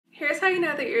you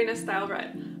know that you're in a style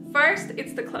rut. First,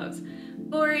 it's the clothes.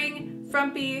 Boring,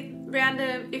 frumpy,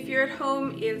 random. If you're at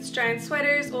home, it's giant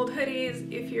sweaters, old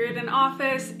hoodies. If you're in an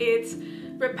office, it's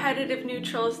repetitive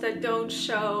neutrals that don't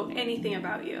show anything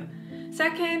about you.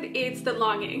 Second, it's the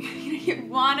longing. You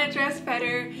want to dress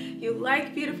better, you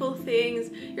like beautiful things,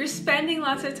 you're spending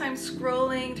lots of time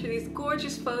scrolling through these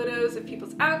gorgeous photos of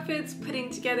people's outfits, putting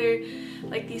together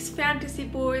like these fantasy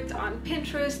boards on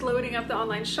Pinterest, loading up the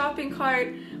online shopping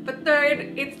cart. But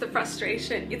third, it's the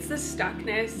frustration, it's the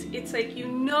stuckness. It's like, you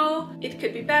know it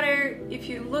could be better. If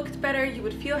you looked better, you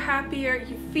would feel happier.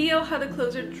 You feel how the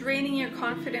clothes are draining your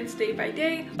confidence day by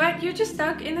day, but you're just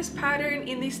stuck in this pattern,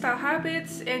 in these style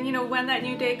habits, and you know, when that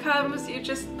new day comes, you're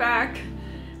just back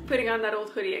putting on that old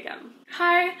hoodie again.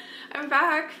 Hi, I'm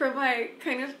back from my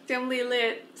kind of dimly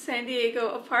lit San Diego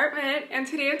apartment, and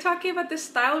today I'm talking about the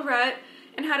style rut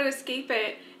and how to escape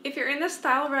it. If you're in the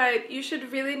style rut, you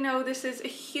should really know this is a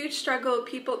huge struggle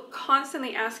people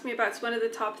constantly ask me about. It's one of the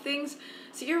top things.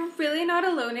 So you're really not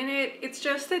alone in it. It's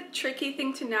just a tricky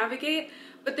thing to navigate.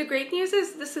 But the great news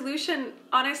is the solution,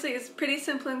 honestly, is pretty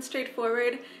simple and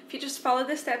straightforward. If you just follow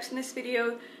the steps in this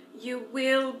video, you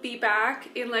will be back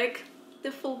in like the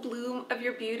full bloom of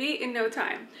your beauty in no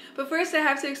time. But first, I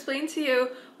have to explain to you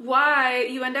why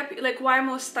you end up, like, why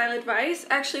most style advice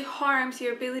actually harms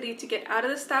your ability to get out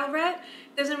of the style rut.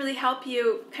 It doesn't really help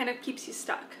you, kind of keeps you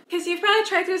stuck. Because you've probably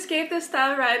tried to escape the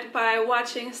style rut by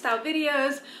watching style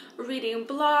videos, reading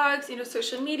blogs, you know,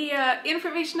 social media.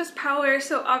 Information is power,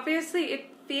 so obviously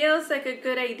it feels like a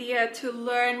good idea to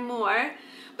learn more.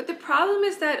 But the problem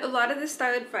is that a lot of the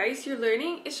style advice you're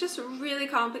learning is just really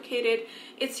complicated.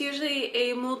 It's usually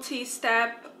a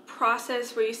multi-step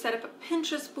process where you set up a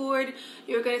Pinterest board,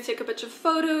 you're going to take a bunch of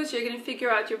photos, you're going to figure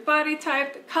out your body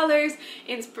type, the colors,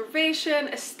 inspiration,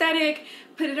 aesthetic,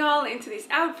 put it all into these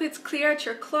outfits, clear out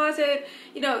your closet,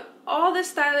 you know, all the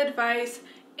style advice.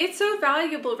 It's so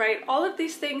valuable, right? All of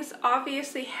these things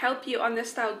obviously help you on the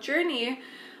style journey.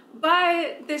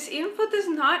 But this info does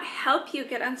not help you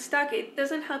get unstuck. It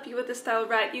doesn't help you with the style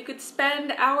rut. You could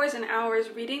spend hours and hours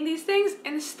reading these things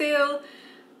and still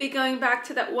be going back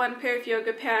to that one pair of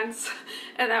yoga pants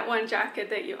and that one jacket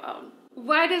that you own.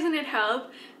 Why doesn't it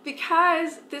help?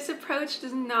 Because this approach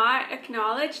does not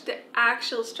acknowledge the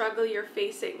actual struggle you're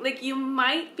facing. Like, you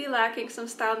might be lacking some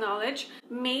style knowledge.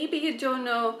 Maybe you don't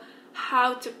know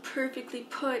how to perfectly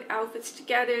put outfits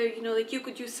together, you know, like you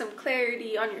could use some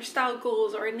clarity on your style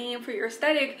goals or a name for your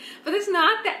aesthetic, but it's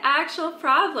not the actual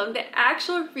problem. The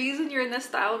actual reason you're in the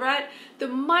style rut, the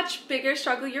much bigger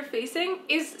struggle you're facing,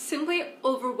 is simply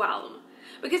overwhelm.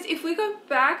 Because if we go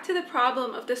back to the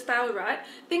problem of the style rut,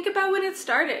 think about when it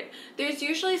started. There's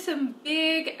usually some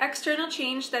big external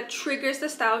change that triggers the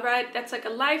style rut. That's like a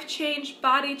life change,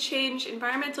 body change,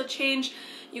 environmental change.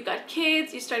 You got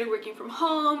kids, you started working from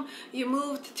home, you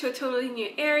moved to a totally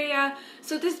new area.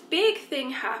 So this big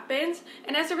thing happens,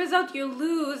 and as a result, you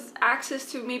lose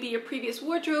access to maybe your previous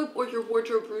wardrobe or your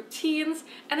wardrobe routines,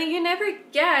 and then you never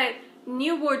get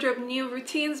new wardrobe, new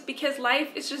routines, because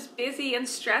life is just busy and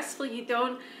stressful. You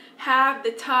don't have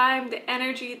the time, the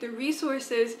energy, the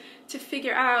resources to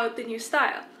figure out the new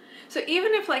style. So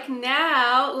even if like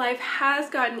now life has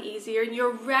gotten easier and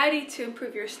you're ready to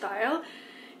improve your style,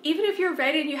 even if you're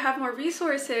ready and you have more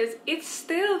resources, it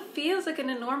still feels like an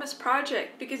enormous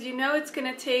project, because you know it's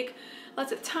gonna take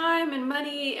lots of time and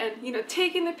money and, you know,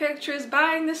 taking the pictures,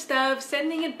 buying the stuff,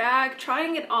 sending it back,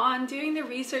 trying it on, doing the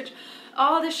research,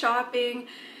 all the shopping.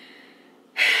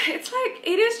 It's like,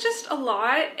 it is just a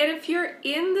lot. And if you're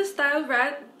in the style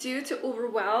rut due to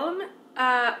overwhelming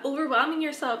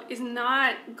yourself is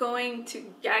not going to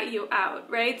get you out,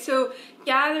 right? So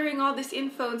gathering all this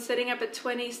info and setting up a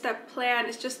 20-step plan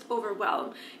is just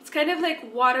overwhelm. It's kind of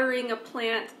like watering a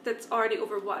plant that's already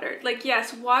overwatered. Like,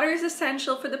 yes, water is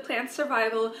essential for the plant's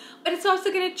survival, but it's also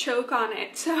going to choke on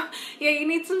it. So yeah, you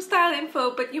need some style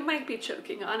info, but you might be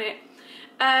choking on it.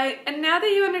 And now that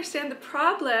you understand the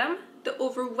problem, the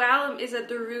overwhelm is at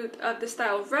the root of the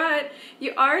style rut,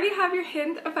 you already have your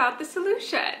hint about the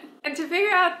solution. And to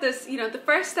figure out this, you know, the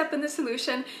first step in the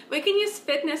solution, we can use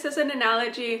fitness as an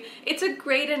analogy. It's a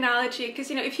great analogy because,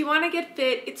 you know, if you want to get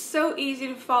fit, it's so easy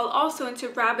to fall also into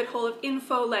a rabbit hole of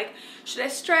info like, should I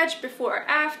stretch before or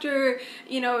after?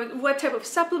 You know, what type of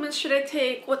supplements should I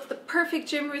take? What's the perfect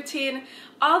gym routine?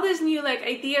 All these new like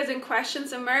ideas and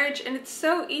questions emerge, and it's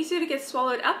so easy to get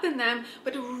swallowed up in them.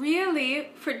 But really,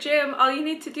 for gym, all you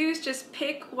need to do is just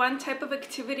pick one type of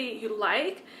activity you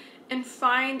like and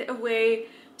find a way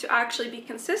to actually be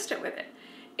consistent with it.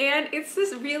 And it's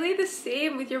really the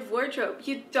same with your wardrobe.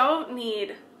 You don't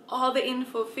need all the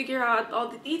info, figure out all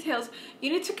the details.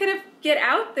 You need to kind of get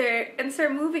out there and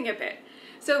start moving a bit.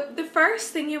 So the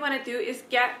first thing you want to do is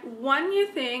get one new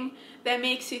thing that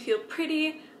makes you feel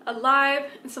pretty,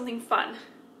 alive, and something fun.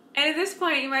 And at this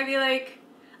point, you might be like,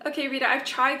 okay, Rita, I've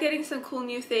tried getting some cool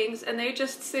new things and they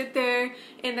just sit there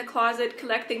in the closet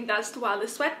collecting dust while the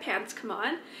sweatpants come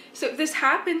on. So if this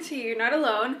happened to you, you're not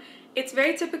alone. It's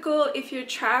very typical if you're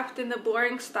trapped in the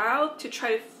boring style to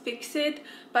try to fix it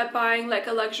by buying like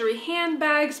a luxury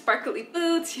handbag, sparkly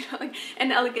boots, you know, like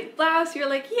an elegant blouse. You're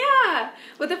like, yeah.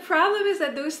 But the problem is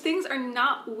that those things are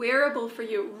not wearable for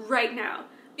you right now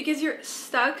because you're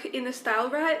stuck in the style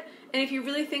rut. And if you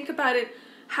really think about it,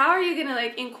 how are you gonna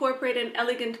like incorporate an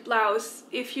elegant blouse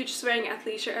if you're just wearing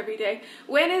athleisure every day?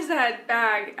 When is that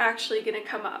bag actually gonna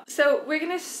come up? So we're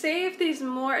gonna save these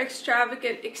more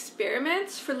extravagant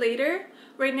experiments for later.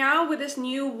 Right now, with this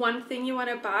new one thing you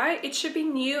wanna buy, it should be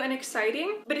new and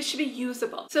exciting, but it should be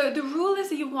usable. So the rule is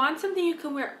that you want something you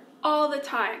can wear all the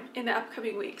time in the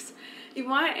upcoming weeks. You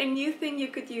want a new thing you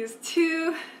could use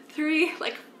 2, 3,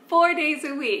 like 4 days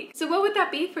a week. So what would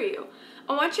that be for you?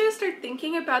 I want you to start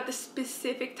thinking about the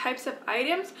specific types of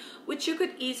items which you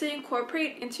could easily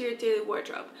incorporate into your daily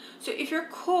wardrobe. So if you're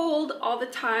cold all the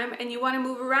time and you want to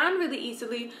move around really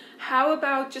easily, how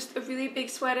about just a really big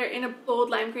sweater in a bold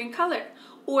lime green color?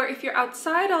 Or if you're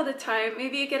outside all the time,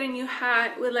 maybe you get a new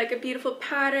hat with like a beautiful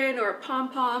pattern or a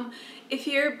pom-pom. If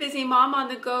you're a busy mom on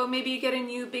the go, maybe you get a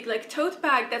new big like tote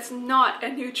bag that's not a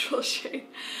neutral shade.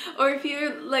 Or if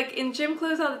you're like in gym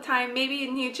clothes all the time, maybe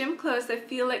new gym clothes that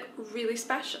feel like really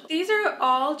special. These are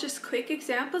all just quick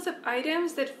examples of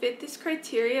items that fit this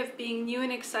criteria of being new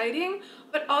and exciting,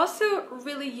 but also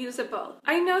really usable.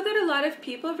 I know that a lot of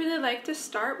people really like to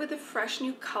start with a fresh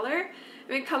new color.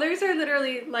 I mean, colors are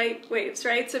literally light waves,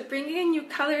 right? So bringing in new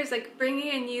colors, like bringing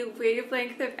a new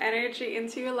wavelength of energy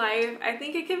into your life, I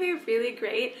think it can be really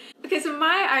great. Because of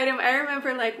my item, I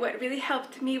remember like what really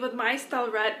helped me with my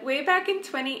style rut way back in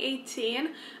 2018.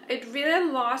 It really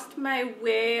lost my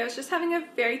way. I was just having a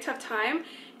very tough time.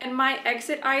 And my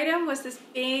exit item was this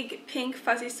big pink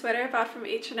fuzzy sweater I bought from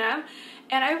H&M.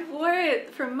 And I wore it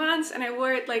for months and I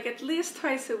wore it like at least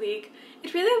twice a week.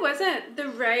 It really wasn't the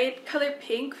right color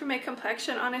pink for my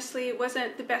complexion, honestly. It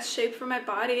wasn't the best shape for my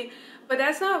body. But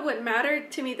that's not what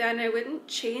mattered to me then. I wouldn't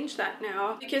change that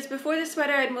now. Because before the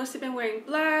sweater, I'd mostly been wearing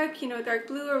black, you know, dark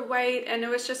blue or white. And I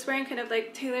was just wearing kind of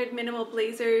like tailored minimal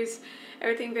blazers.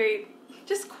 Everything very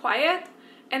just quiet.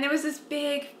 And there was this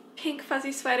big pink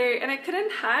fuzzy sweater and I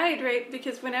couldn't hide, right?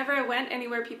 Because whenever I went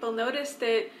anywhere, people noticed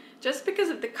it just because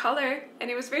of the color. And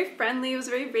it was very friendly, it was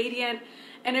very radiant.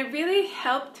 And it really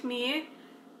helped me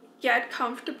get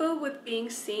comfortable with being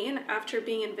seen after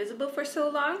being invisible for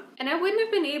so long. And I wouldn't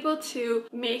have been able to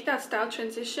make that style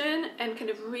transition and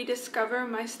kind of rediscover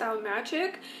my style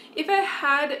magic if I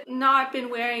had not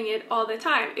been wearing it all the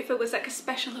time, if it was like a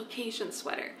special occasion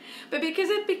sweater. But because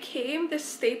it became the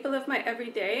staple of my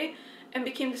everyday, and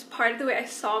became this part of the way I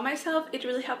saw myself, it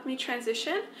really helped me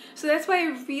transition. So that's why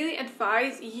I really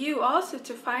advise you also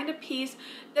to find a piece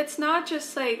that's not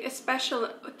just like a special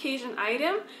occasion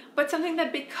item, but something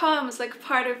that becomes like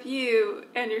part of you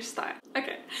and your style.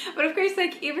 Okay, but of course,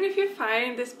 like even if you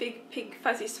find this big pink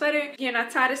fuzzy sweater, you're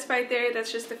not satisfied there,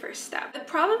 that's just the first step. The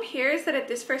problem here is that at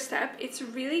this first step, it's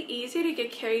really easy to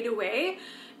get carried away.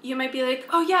 You might be like,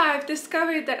 oh yeah, I've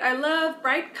discovered that I love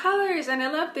bright colors and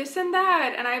I love this and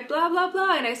that and I blah blah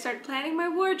blah, and I start planning my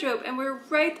wardrobe and we're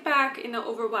right back in the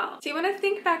overwhelm. So you want to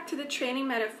think back to the training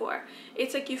metaphor.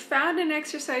 It's like you found an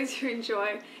exercise you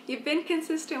enjoy, you've been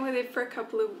consistent with it for a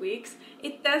couple of weeks.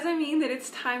 It doesn't mean that it's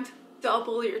time to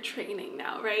double your training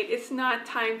now, right? It's not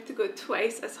time to go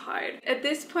twice as hard. At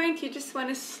this point, you just want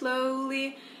to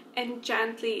slowly and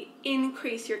gently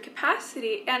increase your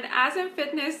capacity. And as in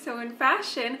fitness, so in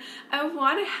fashion, I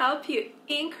want to help you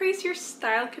increase your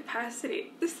style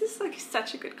capacity. This is like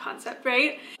such a good concept,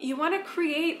 right? You want to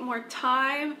create more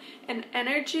time and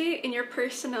energy in your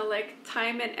personal like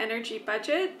time and energy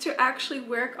budget to actually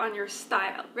work on your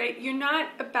style, right? You're not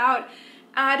about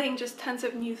adding just tons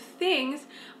of new things,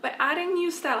 but adding new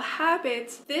style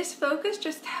habits. This focus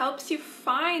just helps you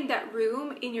find that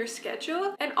room in your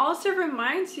schedule and also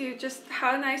reminds you just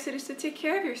how nice it is to take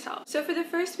care of yourself. So for the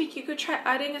first week, you could try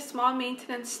adding a small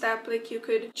maintenance step, like you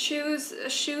could choose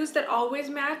shoes that always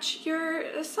match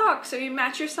your socks, so you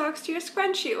match your socks to your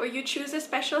scrunchie, or you choose a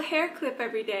special hair clip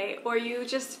every day, or you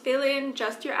just fill in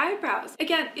just your eyebrows.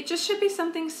 Again, it just should be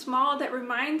something small that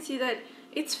reminds you that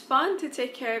it's fun to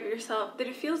take care of yourself, that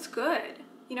it feels good.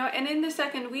 you know. And in the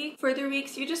second week, further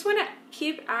weeks, you just want to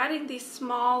keep adding these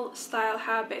small style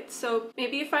habits. So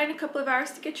maybe you find a couple of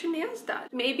hours to get your nails done.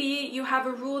 Maybe you have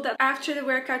a rule that after the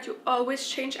workout, you always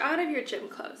change out of your gym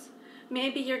clothes.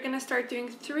 Maybe you're gonna start doing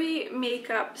 3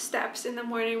 makeup steps in the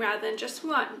morning rather than just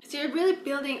 1. So you're really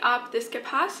building up this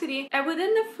capacity, and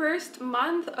within the first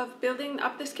month of building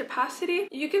up this capacity,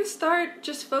 you can start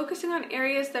just focusing on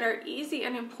areas that are easy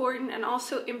and important, and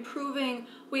also improving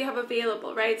what you have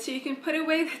available, right? So you can put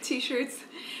away the t-shirts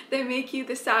that make you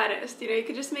the saddest, you know, you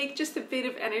can just make just a bit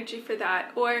of energy for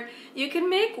that. Or you can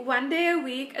make 1 day a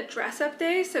week a dress-up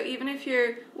day, so even if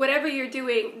you're, whatever you're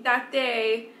doing that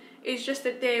day, is just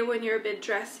a day when you're a bit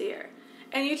dressier,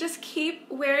 and you just keep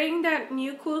wearing that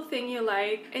new cool thing you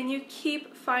like, and you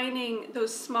keep finding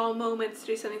those small moments to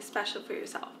do something special for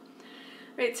yourself,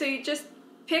 right? So you just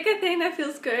pick a thing that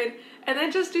feels good and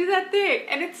then just do that thing.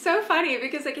 And it's so funny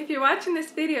because like if you're watching this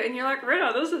video and you're like,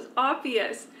 Rita, this is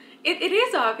obvious. It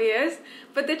is obvious,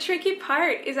 but the tricky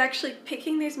part is actually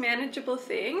picking these manageable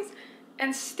things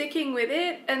and sticking with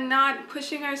it, and not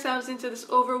pushing ourselves into this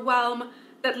overwhelm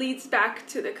that leads back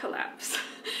to the collapse,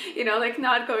 you know, like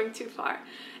not going too far.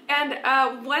 And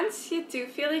once you do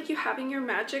feel like you're having your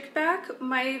magic back,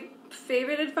 my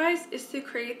favorite advice is to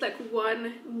create like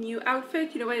 1 new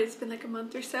outfit, you know, when it's been like a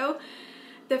month or so,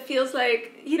 that feels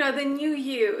like, you know, the new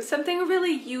you, something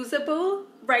really usable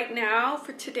right now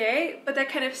for today, but that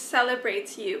kind of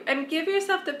celebrates you. And give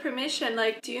yourself the permission,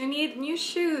 like, do you need new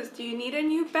shoes? Do you need a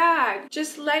new bag?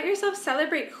 Just let yourself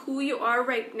celebrate who you are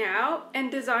right now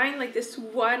and design like this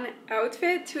 1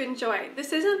 outfit to enjoy.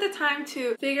 This isn't the time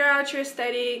to figure out your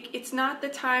aesthetic. It's not the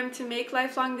time to make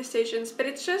lifelong decisions, but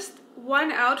it's just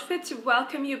 1 outfit to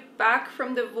welcome you back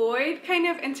from the void, kind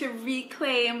of, and to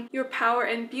reclaim your power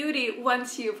and beauty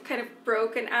once you've kind of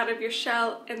broken out of your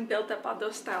shell and built up on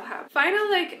those style habits.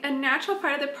 Final, like a natural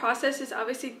part of the process is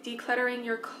obviously decluttering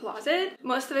your closet.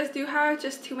 Most of us do have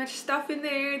just too much stuff in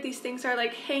there. These things are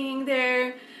like hanging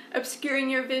there, obscuring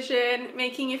your vision,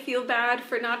 making you feel bad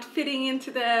for not fitting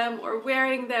into them or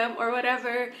wearing them or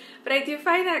whatever. But I do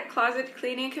find that closet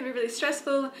cleaning can be really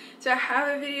stressful. So I have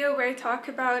a video where I talk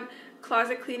about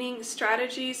closet cleaning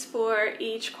strategies for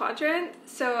each quadrant.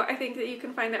 So I think that you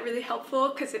can find that really helpful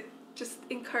because it just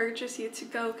encourages you to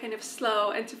go kind of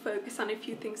slow and to focus on a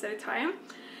few things at a time.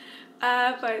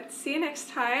 But see you next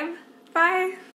time. Bye!